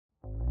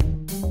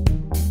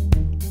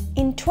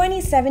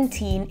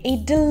2017, a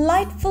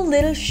delightful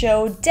little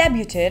show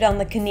debuted on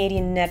the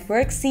Canadian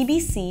network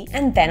CBC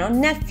and then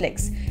on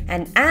Netflix,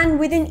 and Anne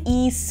with an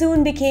E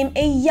soon became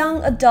a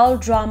young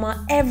adult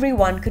drama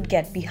everyone could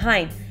get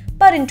behind.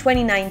 But in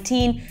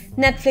 2019,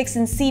 Netflix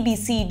and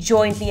CBC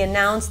jointly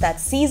announced that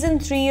Season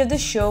 3 of the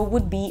show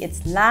would be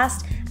its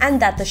last and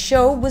that the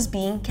show was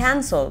being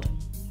cancelled.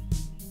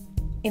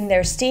 In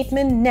their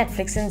statement,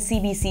 Netflix and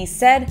CBC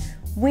said,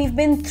 "We've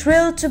been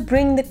thrilled to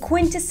bring the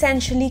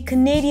quintessentially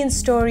Canadian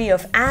story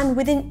of Anne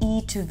with an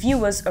E to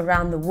viewers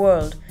around the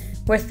world.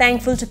 We're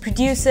thankful to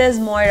producers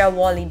Moira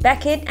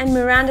Walley-Beckett and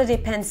Miranda de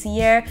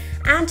Pensier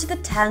and to the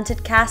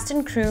talented cast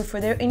and crew for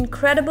their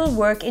incredible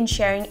work in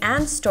sharing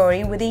Anne's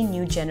story with a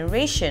new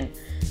generation.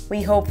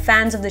 We hope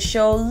fans of the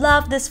show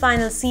love this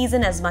final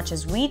season as much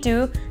as we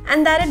do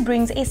and that it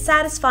brings a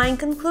satisfying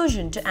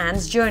conclusion to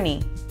Anne's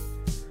journey."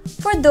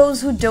 For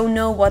those who don't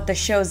know what the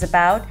show's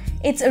about,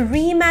 it's a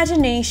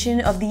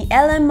reimagination of the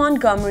L.M.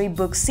 Montgomery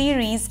book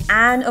series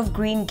Anne of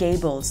Green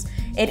Gables.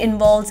 It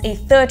involves a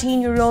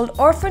 13-year-old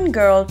orphan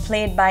girl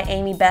played by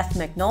Amy Beth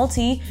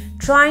McNulty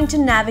trying to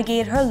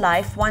navigate her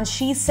life once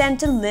she's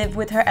sent to live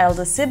with her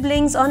elder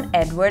siblings on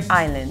Edward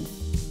Island.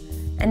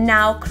 And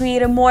now,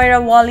 creator Moira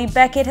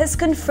Walley-Beckett has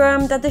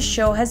confirmed that the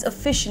show has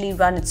officially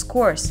run its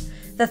course.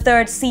 The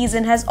third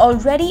season has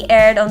already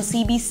aired on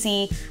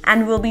CBC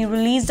and will be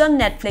released on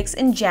Netflix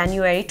in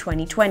January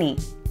 2020.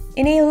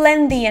 In a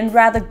lengthy and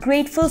rather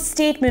grateful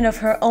statement of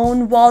her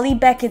own,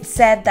 Walley-Beckett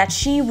said that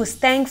she was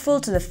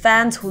thankful to the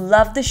fans who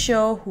loved the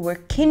show, who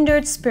were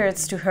kindred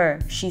spirits to her.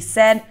 She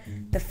said,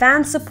 "The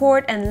fan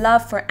support and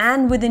love for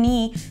Anne with an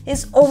E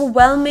is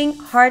overwhelming,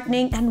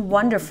 heartening, and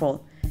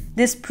wonderful.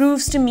 This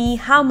proves to me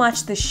how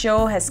much the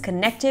show has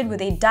connected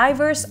with a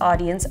diverse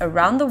audience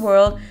around the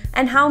world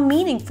and how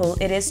meaningful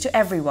it is to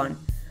everyone.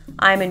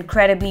 I'm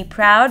incredibly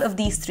proud of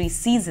these 3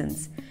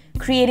 seasons.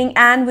 Creating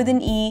Anne with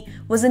an E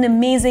was an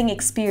amazing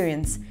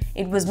experience.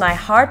 It was my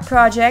heart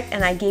project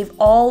and I gave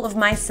all of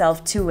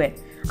myself to it.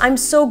 I'm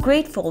so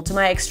grateful to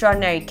my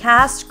extraordinary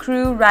cast,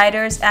 crew,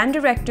 writers, and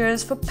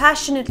directors for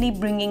passionately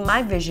bringing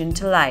my vision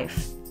to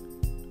life."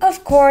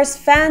 Of course,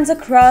 fans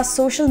across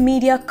social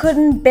media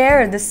couldn't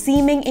bear the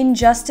seeming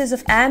injustice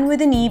of Anne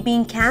with an E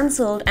being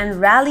cancelled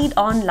and rallied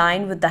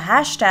online with the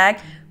hashtag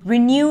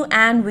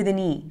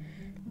 #RenewAnneWithAnE.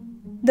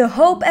 The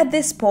hope at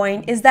this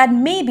point is that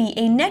maybe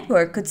a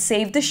network could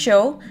save the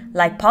show,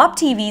 like Pop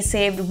TV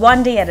saved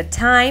One Day at a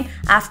Time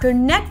after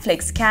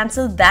Netflix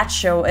cancelled that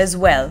show as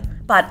well.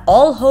 But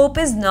all hope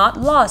is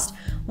not lost.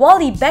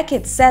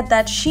 Walley-Beckett said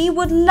that she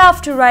would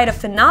love to write a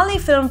finale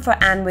film for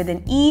Anne with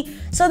an E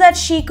so that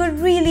she could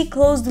really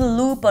close the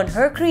loop on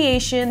her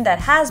creation that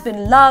has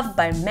been loved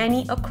by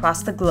many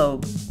across the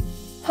globe.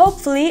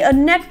 Hopefully, a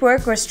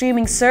network or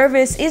streaming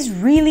service is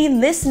really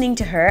listening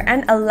to her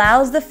and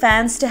allows the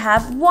fans to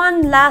have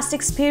one last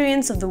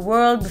experience of the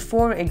world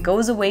before it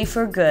goes away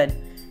for good.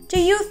 Do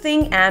you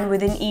think Anne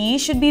with an E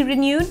should be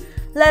renewed?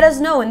 Let us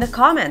know in the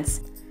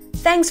comments.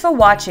 Thanks for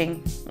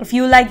watching. If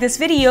you like this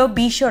video,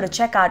 be sure to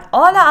check out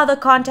all our other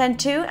content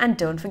too and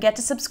don't forget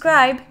to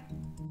subscribe.